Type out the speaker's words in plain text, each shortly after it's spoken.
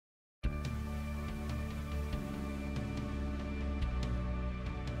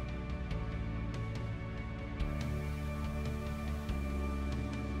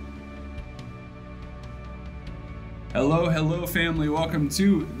Hello, hello, family. Welcome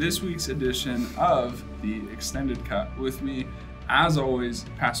to this week's edition of the Extended Cut. With me, as always,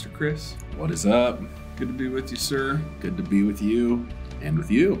 Pastor Chris. What is up? Good to be with you, sir. Good to be with you, and with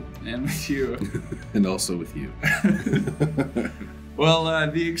you. And with you. And also with you. Well,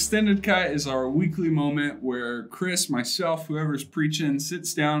 the Extended Cut is our weekly moment where Chris, myself, whoever's preaching,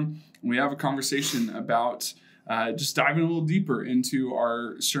 sits down and we have a conversation about just diving a little deeper into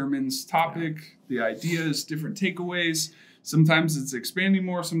our sermon's topic, the ideas, different takeaways. Sometimes it's expanding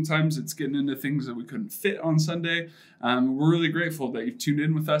more. Sometimes it's getting into things that we couldn't fit on Sunday. We're really grateful that you've tuned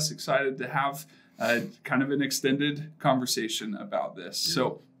in with us, excited to have kind of an extended conversation about this. Yeah.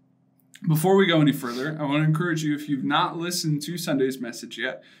 So before we go any further, I want to encourage you, if you've not listened to Sunday's message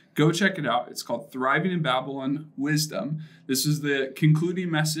yet, go check it out. It's called Thriving in Babylon Wisdom. This is the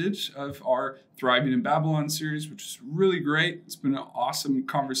concluding message of our Thriving in Babylon series, which is really great. It's been an awesome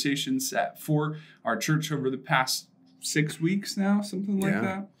conversation set for our church over the past 6 weeks now, something like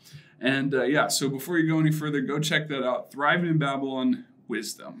that. And so before you go any further, go check that out. Thriving in Babylon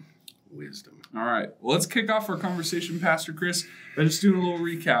Wisdom. All right. Well, let's kick off our conversation, Pastor Chris, by just doing a little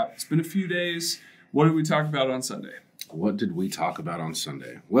recap. It's been a few days. What did we talk about on Sunday? What did we talk about on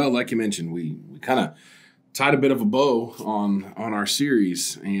Sunday? Well, like you mentioned, we kind of tied a bit of a bow on our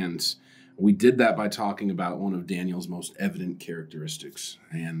series, and we did that by talking about one of Daniel's most evident characteristics,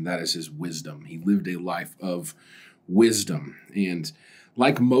 and that is his wisdom. He lived a life of wisdom, and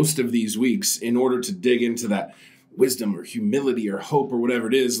like most of these weeks, in order to dig into that wisdom or humility or hope or whatever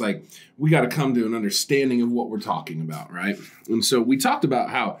it is, like we got to come to an understanding of what we're talking about, right? And so we talked about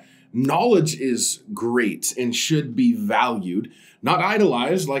how knowledge is great and should be valued, not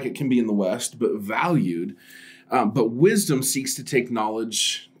idolized like it can be in the West, but valued. But wisdom seeks to take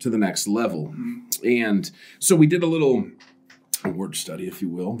knowledge to the next level. And so we did a little word study, if you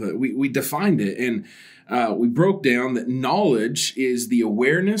will, but we defined it, and we broke down that knowledge is the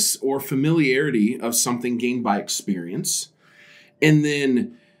awareness or familiarity of something gained by experience. And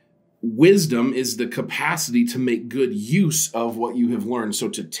then wisdom is the capacity to make good use of what you have learned. So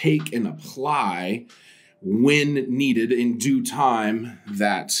to take and apply when needed in due time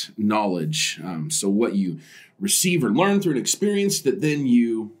that knowledge. So what you receive or learn through an experience that then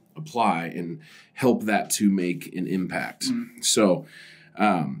you apply and help that to make an impact. So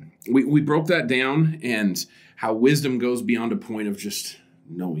we broke that down, and how wisdom goes beyond a point of just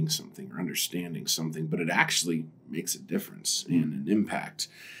knowing something or understanding something, but it actually makes a difference and an impact.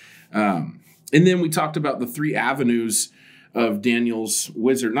 And then we talked about the 3 avenues of Daniel's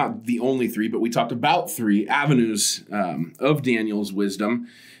wisdom, not the only 3, but we talked about 3 avenues of Daniel's wisdom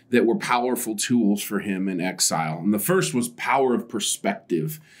that were powerful tools for him in exile. And the first was power of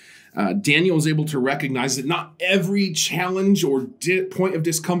perspective. Daniel was able to recognize that not every challenge or point of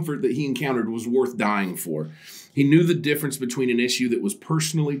discomfort that he encountered was worth dying for. He knew the difference between an issue that was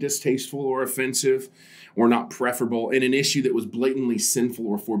personally distasteful or offensive or not preferable, and an issue that was blatantly sinful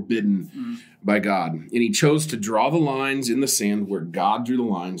or forbidden by God. And he chose to draw the lines in the sand where God drew the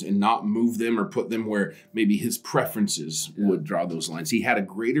lines and not move them or put them where maybe his preferences would draw those lines. He had a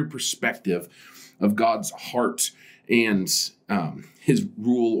greater perspective of God's heart and his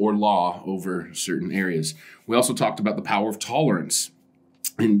rule or law over certain areas. We also talked about the power of tolerance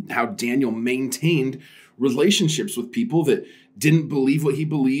and how Daniel maintained relationships with people that didn't believe what he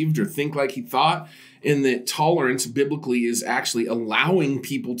believed or think like he thought, and that tolerance biblically is actually allowing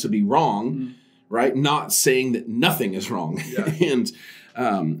people to be wrong, right? Not saying that nothing is wrong. Yeah.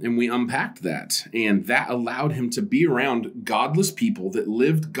 And we unpacked that, and that allowed him to be around godless people that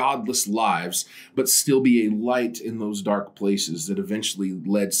lived godless lives, but still be a light in those dark places that eventually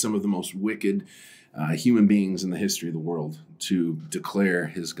led some of the most wicked human beings in the history of the world to declare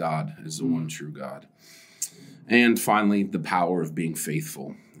his God as the one true God. And finally, the power of being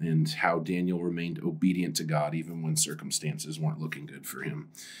faithful, and how Daniel remained obedient to God even when circumstances weren't looking good for him.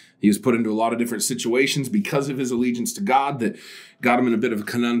 He was put into a lot of different situations because of his allegiance to God that got him in a bit of a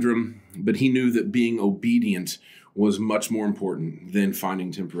conundrum, but he knew that being obedient was much more important than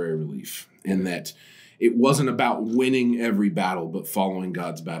finding temporary relief, and that it wasn't about winning every battle, but following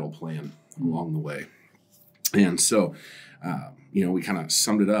God's battle plan along the way. And so, we kind of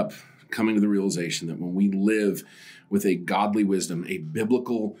summed it up, coming to the realization that when we live with a godly wisdom, a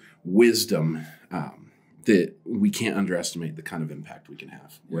biblical wisdom, that we can't underestimate the kind of impact we can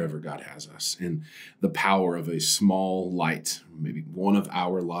have wherever God has us, and the power of a small light, maybe one of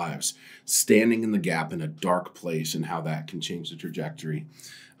our lives, standing in the gap in a dark place, and how that can change the trajectory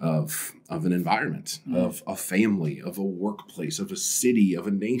of an environment, of a family, of a workplace, of a city, of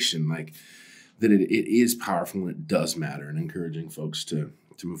a nation. Like that, it is powerful and it does matter, and encouraging folks to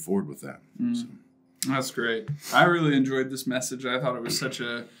move forward with that. So. That's great. I really enjoyed this message. I thought it was such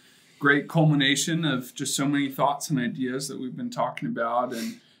a great culmination of just so many thoughts and ideas that we've been talking about,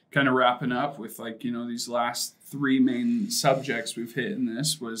 and kind of wrapping up with these last three main subjects we've hit in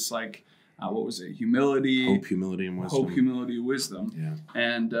this was what was it? Humility. Hope, humility, and wisdom. Hope, humility, wisdom. Yeah.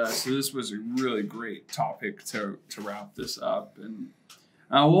 And so this was a really great topic to wrap this up. And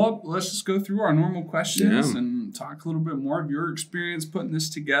let's just go through our normal questions and talk a little bit more of your experience putting this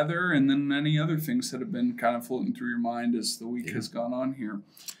together, and then any other things that have been kind of floating through your mind as the week has gone on here.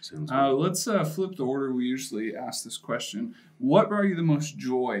 Sounds good. Let's flip the order we usually ask this question. What brought you the most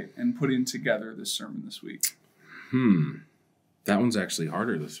joy in putting together this sermon this week? That one's actually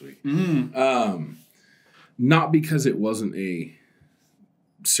harder this week. Not because it wasn't a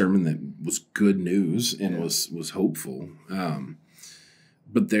sermon that was good news and was hopeful,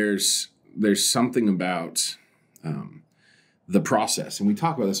 but there's something about the process, and we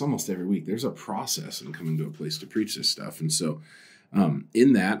talk about this almost every week. There's a process in coming to a place to preach this stuff, and so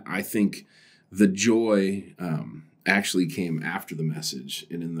in that, I think the joy actually came after the message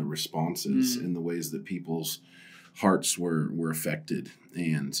and in the responses, in the ways that people's hearts were affected.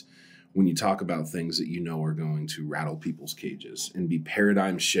 And when you talk about things that are going to rattle people's cages and be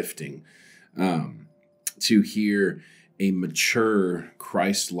paradigm shifting, to hear a mature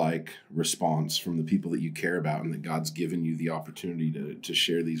Christ-like response from the people that you care about and that God's given you the opportunity to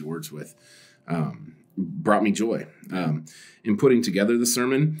share these words with, brought me joy. In putting together the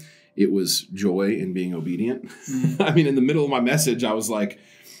sermon, it was joy in being obedient. I mean, in the middle of my message, I was like,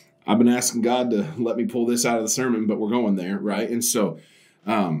 I've been asking God to let me pull this out of the sermon, but we're going there, right? And so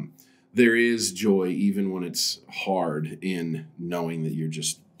there is joy even when it's hard in knowing that you're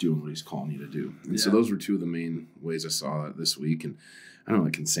just doing what he's calling you to do. And so those were two of the main ways I saw it this week. And I know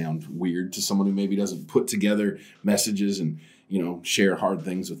it can sound weird to someone who maybe doesn't put together messages and, share hard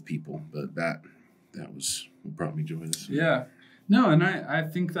things with people, but that was what brought me joy this week. Yeah. No, and I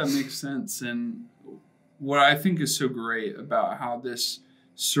think that makes sense. And what I think is so great about how this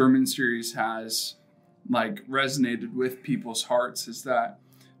sermon series has resonated with people's hearts is that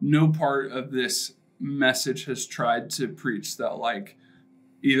no part of this message has tried to preach that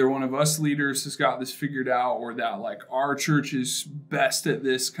either one of us leaders has got this figured out, or that our church is best at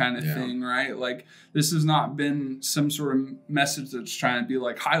this kind of thing, right? This has not been some sort of message that's trying to be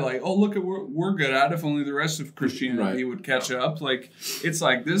highlight, oh, look at what we're good at, if only the rest of Christianity would catch up. It's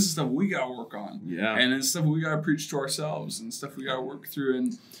this is stuff we got to work on. Yeah. And it's stuff we got to preach to ourselves and stuff we got to work through.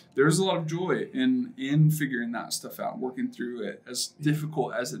 And there's a lot of joy in figuring that stuff out, working through it, as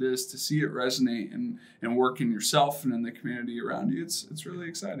difficult as it is to see it resonate and work in yourself and in the community around you. It's really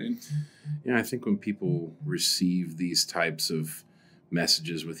exciting. Yeah, I think when people receive these types of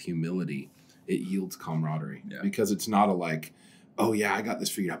messages with humility, it yields camaraderie, because it's not oh yeah, I got this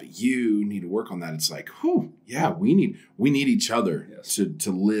figured out, but you need to work on that. It's whew, yeah, we need each other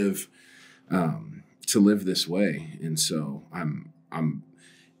to live this way. And so I'm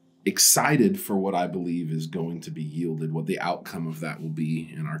excited for what I believe is going to be yielded, what the outcome of that will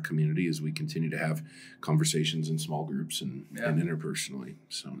be in our community as we continue to have conversations in small groups and interpersonally.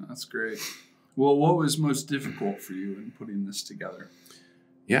 So that's great. Well, what was most difficult for you in putting this together?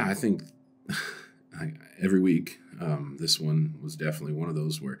 Yeah, I think every week, this one was definitely one of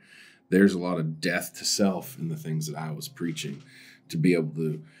those where there's a lot of death to self in the things that I was preaching, to be able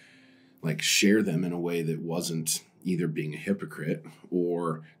to share them in a way that wasn't either being a hypocrite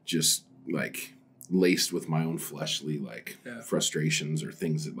or just laced with my own fleshly frustrations or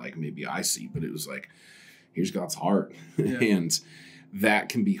things that maybe I see, but it was here's God's heart. And that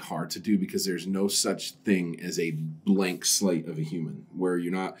can be hard to do because there's no such thing as a blank slate of a human where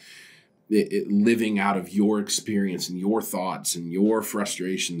you're not living out of your experience and your thoughts and your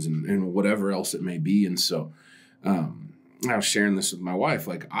frustrations and whatever else it may be. And so I was sharing this with my wife.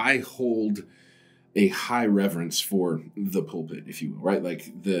 I hold a high reverence for the pulpit, if you will, right?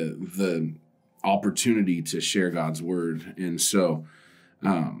 The opportunity to share God's word. And so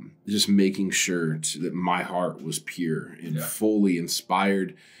just making sure that my heart was pure and fully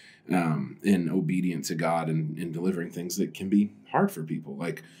inspired and obedient to God and delivering things that can be hard for people.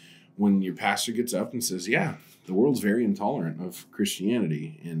 When your pastor gets up and says, yeah, the world's very intolerant of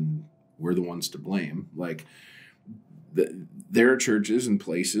Christianity and we're the ones to blame. There are churches and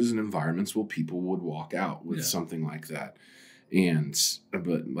places and environments where people would walk out with something like that.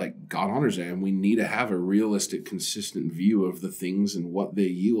 But God honors that, and we need to have a realistic, consistent view of the things and what they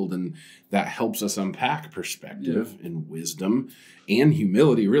yield. And that helps us unpack perspective and wisdom and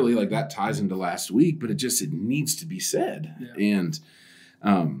humility, really. That ties into last week, but it needs to be said. Yeah. And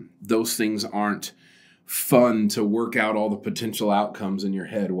those things aren't fun to work out all the potential outcomes in your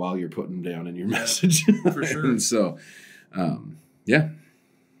head while you're putting them down in your message. For sure. And so, yeah.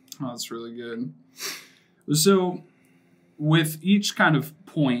 Oh, that's really good. So with each kind of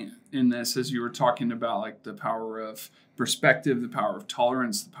point in this, as you were talking about, like the power of perspective, the power of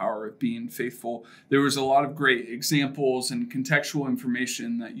tolerance, the power of being faithful, there was a lot of great examples and contextual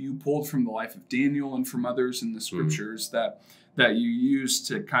information that you pulled from the life of Daniel and from others in the scriptures that you used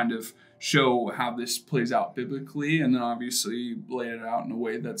to kind of show how this plays out biblically, and then obviously laid it out in a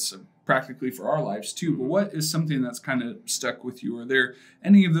way that's practically for our lives too. But what is something that's kind of stuck with you? Are there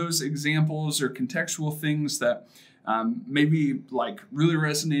any of those examples or contextual things that maybe like really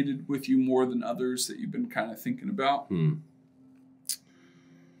resonated with you more than others that you've been kind of thinking about?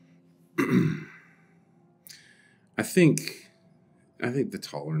 I think the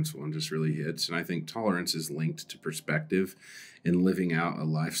tolerance one just really hits, and I think tolerance is linked to perspective, and living out a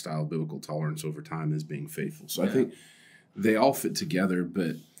lifestyle of biblical tolerance over time is being faithful. So I think they all fit together.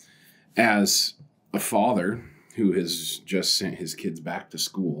 But as a father who has just sent his kids back to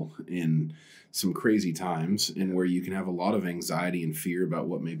school in some crazy times, and where you can have a lot of anxiety and fear about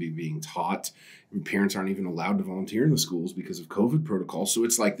what may be being taught, parents aren't even allowed to volunteer in the schools because of COVID protocols. So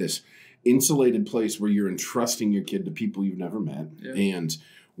it's like this insulated place where you're entrusting your kid to people you've never met and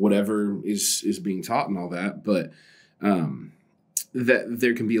whatever is being taught and all that. But that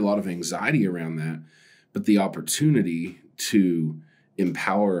there can be a lot of anxiety around that. But the opportunity to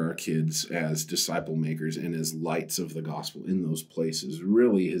empower our kids as disciple makers and as lights of the gospel in those places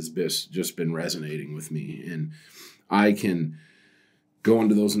really has just been resonating with me. And I can go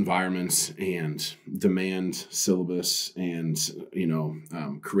into those environments and demand syllabus and,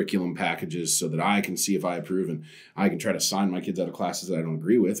 curriculum packages so that I can see if I approve, and I can try to sign my kids out of classes that I don't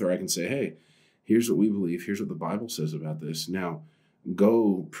agree with, or I can say, hey, here's what we believe. Here's what the Bible says about this. Now,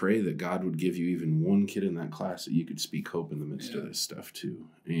 go pray that God would give you even one kid in that class that you could speak hope in the midst of this stuff too.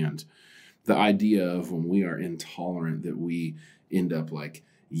 And the idea of when we are intolerant that we end up like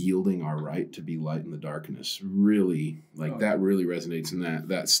yielding our right to be light in the darkness, really that really resonates, and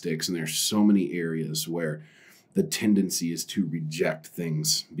that sticks. And there's so many areas where the tendency is to reject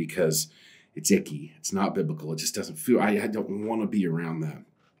things because it's icky. It's not biblical. It just doesn't feel, I don't want to be around that.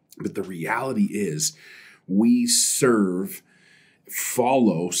 But the reality is we serve,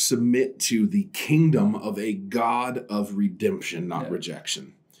 follow, submit to the kingdom of a God of redemption, not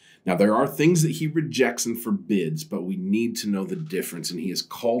rejection. Now, there are things that he rejects and forbids, but we need to know the difference. And he has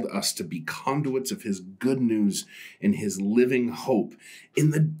called us to be conduits of his good news and his living hope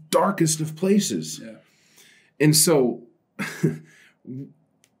in the darkest of places. Yeah. And so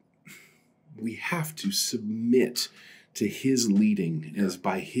we have to submit to his leading, as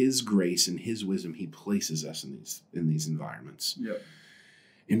by his grace and his wisdom, he places us in these environments. Yep.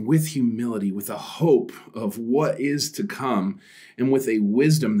 And with humility, with a hope of what is to come, and with a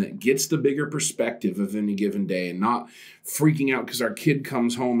wisdom that gets the bigger perspective of any given day, and not freaking out because our kid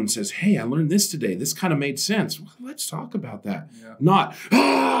comes home and says, hey, I learned this today. This kind of made sense. Well, let's talk about that. Yeah. Not,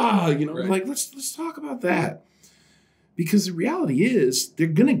 right. Let's talk about that. Because the reality is they're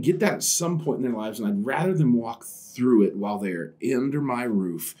going to get that at some point in their lives, and I'd rather them walk through it while they're under my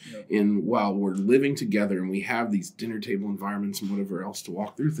roof and while we're living together and we have these dinner table environments and whatever else to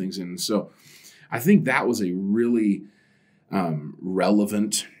walk through things in. And so I think that was a really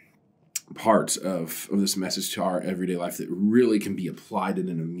relevant part of this message to our everyday life that really can be applied in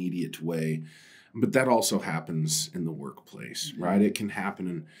an immediate way. But that also happens in the workplace, right? It can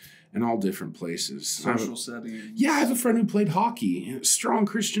happen in all different places. Social settings. Yeah, I have a friend who played hockey, a strong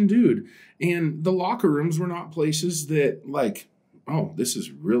Christian dude. And the locker rooms were not places that this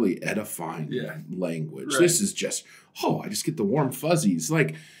is really edifying language. Right. This is just, I just get the warm fuzzies.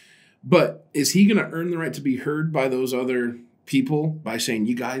 But is he going to earn the right to be heard by those other people by saying,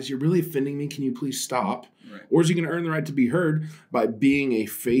 you guys, you're really offending me. Can you please stop? Right. Or is he going to earn the right to be heard by being a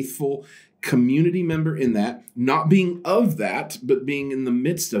faithful community member in that, not being of that, but being in the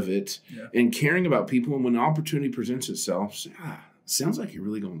midst of it and caring about people? And when an opportunity presents itself, say, sounds like you're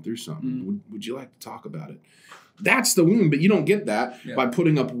really going through something. Would you like to talk about it? That's the wound, but you don't get that by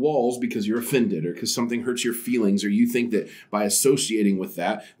putting up walls because you're offended or because something hurts your feelings, or you think that by associating with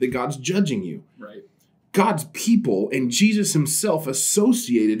that God's judging you. Right. God's people and Jesus himself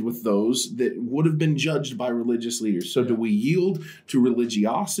associated with those that would have been judged by religious leaders. So do we yield to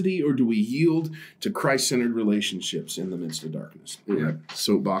religiosity, or do we yield to Christ-centered relationships in the midst of darkness? Yeah.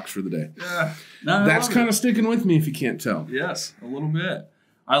 Soapbox for the day. Yeah. No, that's kind of sticking with me if you can't tell. Yes, a little bit.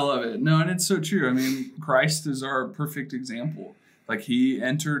 I love it. No, and it's so true. I mean, Christ is our perfect example. He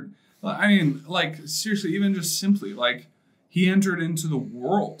entered, seriously, even just simply, he entered into the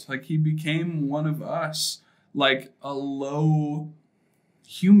world. Like, he became one of us, like a low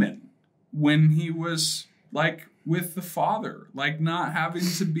human when he was like with the Father, like not having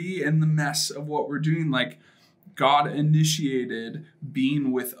to be in the mess of what we're doing. Like, God initiated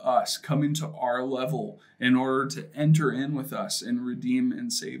being with us, coming to our level in order to enter in with us and redeem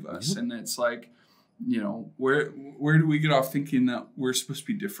and save us. Yep. And it's like, where do we get off thinking that we're supposed to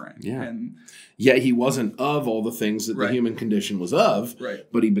be different? Yeah. And yet he wasn't of all the things that the human condition was of,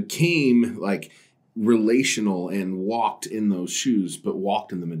 but he became like relational and walked in those shoes, but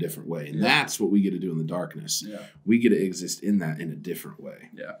walked in them a different way. And that's what we get to do in the darkness. Yeah. We get to exist in that in a different way.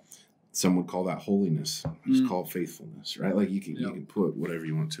 Yeah. Some would call that holiness. Just call it faithfulness, right? Like you can put whatever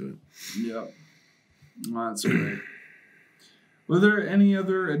you want to it. Yeah. Well, that's great. Were there any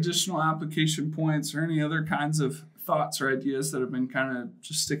other additional application points or any other kinds of thoughts or ideas that have been kind of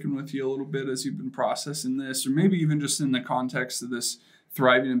just sticking with you a little bit as you've been processing this, or maybe even just in the context of this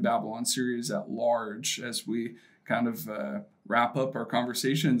Thriving in Babylon series at large, as we kind of wrap up our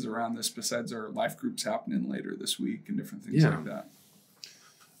conversations around this, besides our life groups happening later this week and different things like that?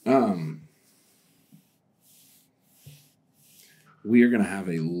 We are going to have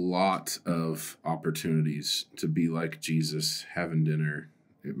a lot of opportunities to be like Jesus having dinner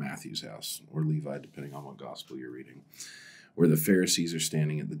at Matthew's house or Levi, depending on what gospel you're reading, where the Pharisees are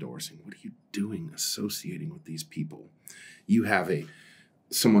standing at the door saying, "What are you doing associating with these people?" You have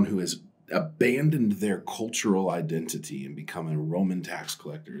someone who has abandoned their cultural identity and become a Roman tax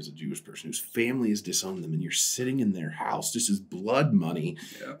collector as a Jewish person whose family has disowned them, and you're sitting in their house. This is blood money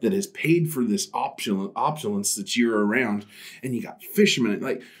that has paid for this opulence that you're around, and you got fishermen.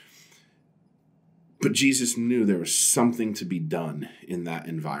 But Jesus knew there was something to be done in that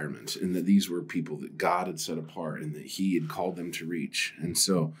environment, and that these were people that God had set apart and that he had called them to reach. And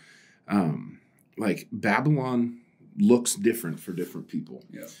so, Babylon looks different for different people.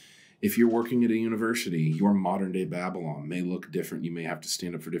 Yeah. If you're working at a university, your modern day Babylon may look different. You may have to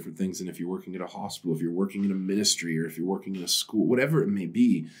stand up for different things than if you're working at a hospital, if you're working in a ministry, or if you're working in a school, whatever it may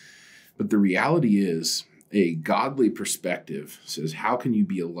be. But the reality is, a godly perspective says, how can you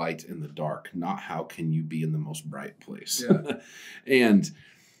be a light in the dark? Not how can you be in the most bright place? Yeah. And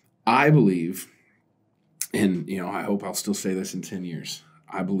I believe, and I hope I'll still say this in 10 years,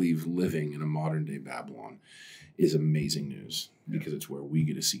 I believe living in a modern day Babylon is amazing news, because it's where we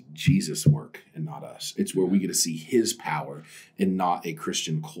get to see Jesus work and not us. It's where we get to see his power and not a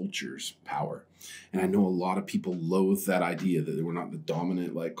Christian culture's power. And I know a lot of people loathe that idea that we're not the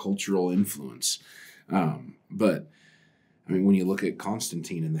dominant cultural influence. But I mean, when you look at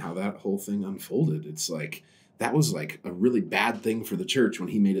Constantine and how that whole thing unfolded, it's like that was like a really bad thing for the church when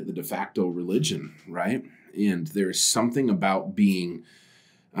he made it the de facto religion, right? And there's something about being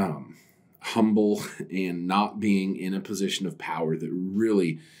humble and not being in a position of power that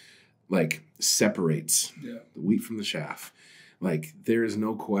really separates the wheat from the chaff. There is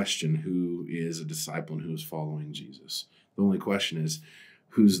no question who is a disciple and who is following Jesus. The only question is,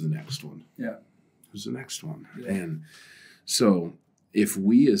 who's the next one? Yeah. Who's the next one? Yeah. And so if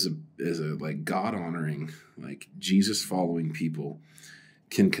we as a God honoring, Jesus following people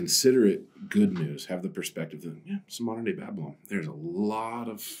can consider it good news, have the perspective that, it's a modern day Babylon. There's a lot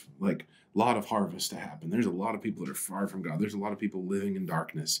of harvest to happen. There's a lot of people that are far from God. There's a lot of people living in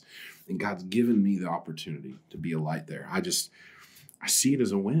darkness, and God's given me the opportunity to be a light there. I see it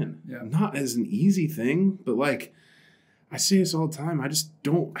as a win, not as an easy thing, but I say this all the time. I just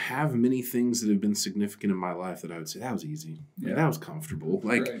don't have many things that have been significant in my life that I would say that was easy. That was comfortable.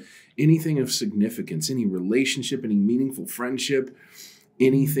 Anything of significance, any relationship, any meaningful friendship,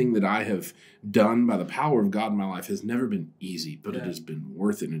 anything that I have done by the power of God in my life has never been easy, but it has been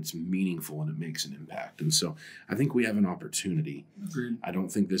worth it, and it's meaningful, and it makes an impact. And so I think we have an opportunity. Agreed. I don't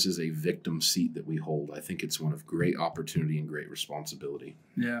think this is a victim seat that we hold. I think it's one of great opportunity and great responsibility.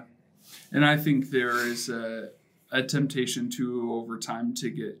 Yeah. And I think there is a temptation to, over time, to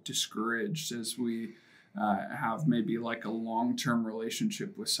get discouraged as we have maybe a long-term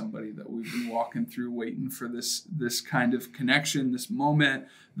relationship with somebody that we've been walking through, waiting for this kind of connection, this moment,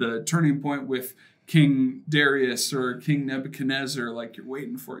 the turning point with King Darius or King Nebuchadnezzar. You're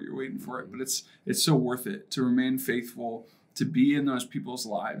waiting for it, but it's so worth it to remain faithful, to be in those people's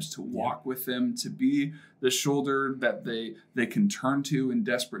lives, to walk with them, to be the shoulder that they can turn to in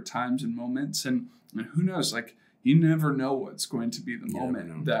desperate times and moments. And who knows, you never know what's going to be the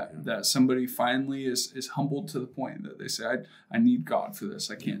moment that somebody finally is humbled to the point that they say, I need God for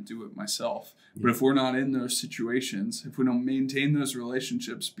this. I can't do it myself. Yeah. But if we're not in those situations, if we don't maintain those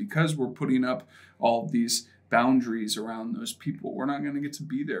relationships because we're putting up all of these boundaries around those people, we're not going to get to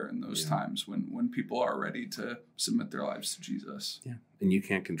be there in those times when people are ready to submit their lives to Jesus. Yeah. And you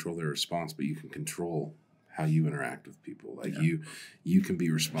can't control their response, but you can control how you interact with people. Like you can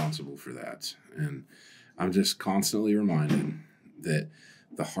be responsible for that. And I'm just constantly reminded that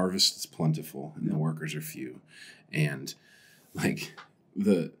the harvest is plentiful and the workers are few. And like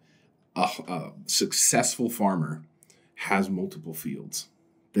a successful farmer has multiple fields.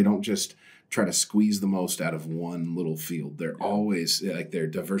 They don't just try to squeeze the most out of one little field. They're always like, they're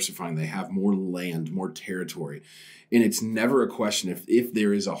diversifying. They have more land, more territory. And it's never a question if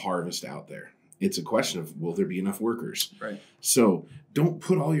there is a harvest out there. It's a question of, will there be enough workers? Right. So don't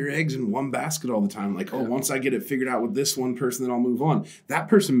put all your eggs in one basket all the time. Like, once I get it figured out with this one person, then I'll move on. That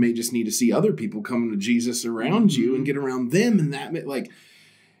person may just need to see other people coming to Jesus around you and get around them. And that, like,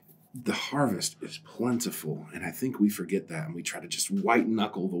 the harvest is plentiful. And I think we forget that. And we try to just white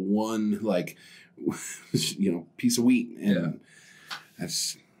knuckle the one, like, piece of wheat. And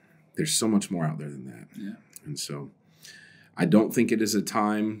there's so much more out there than that. Yeah. And so I don't think it is a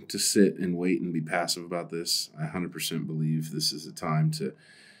time to sit and wait and be passive about this. I 100% believe this is a time to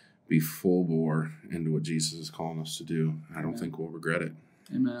be full bore into what Jesus is calling us to do. I don't think we'll regret it.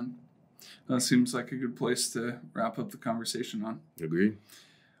 Amen. That seems like a good place to wrap up the conversation on. Agreed.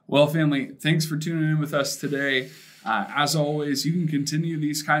 Well, family, thanks for tuning in with us today. As always, you can continue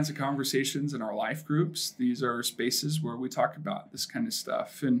these kinds of conversations in our life groups. These are spaces where we talk about this kind of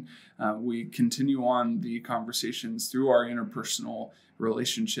stuff, and we continue on the conversations through our interpersonal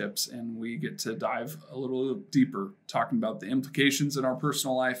relationships, and we get to dive a little deeper, talking about the implications in our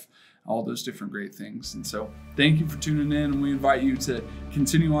personal life, all those different great things. And so thank you for tuning in, and we invite you to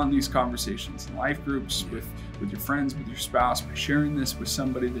continue on these conversations in life groups with your friends, with your spouse, by sharing this with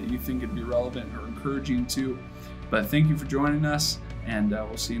somebody that you think would be relevant or encouraging to. But thank you for joining us, and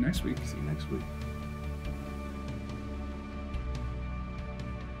we'll see you next week. See you next week.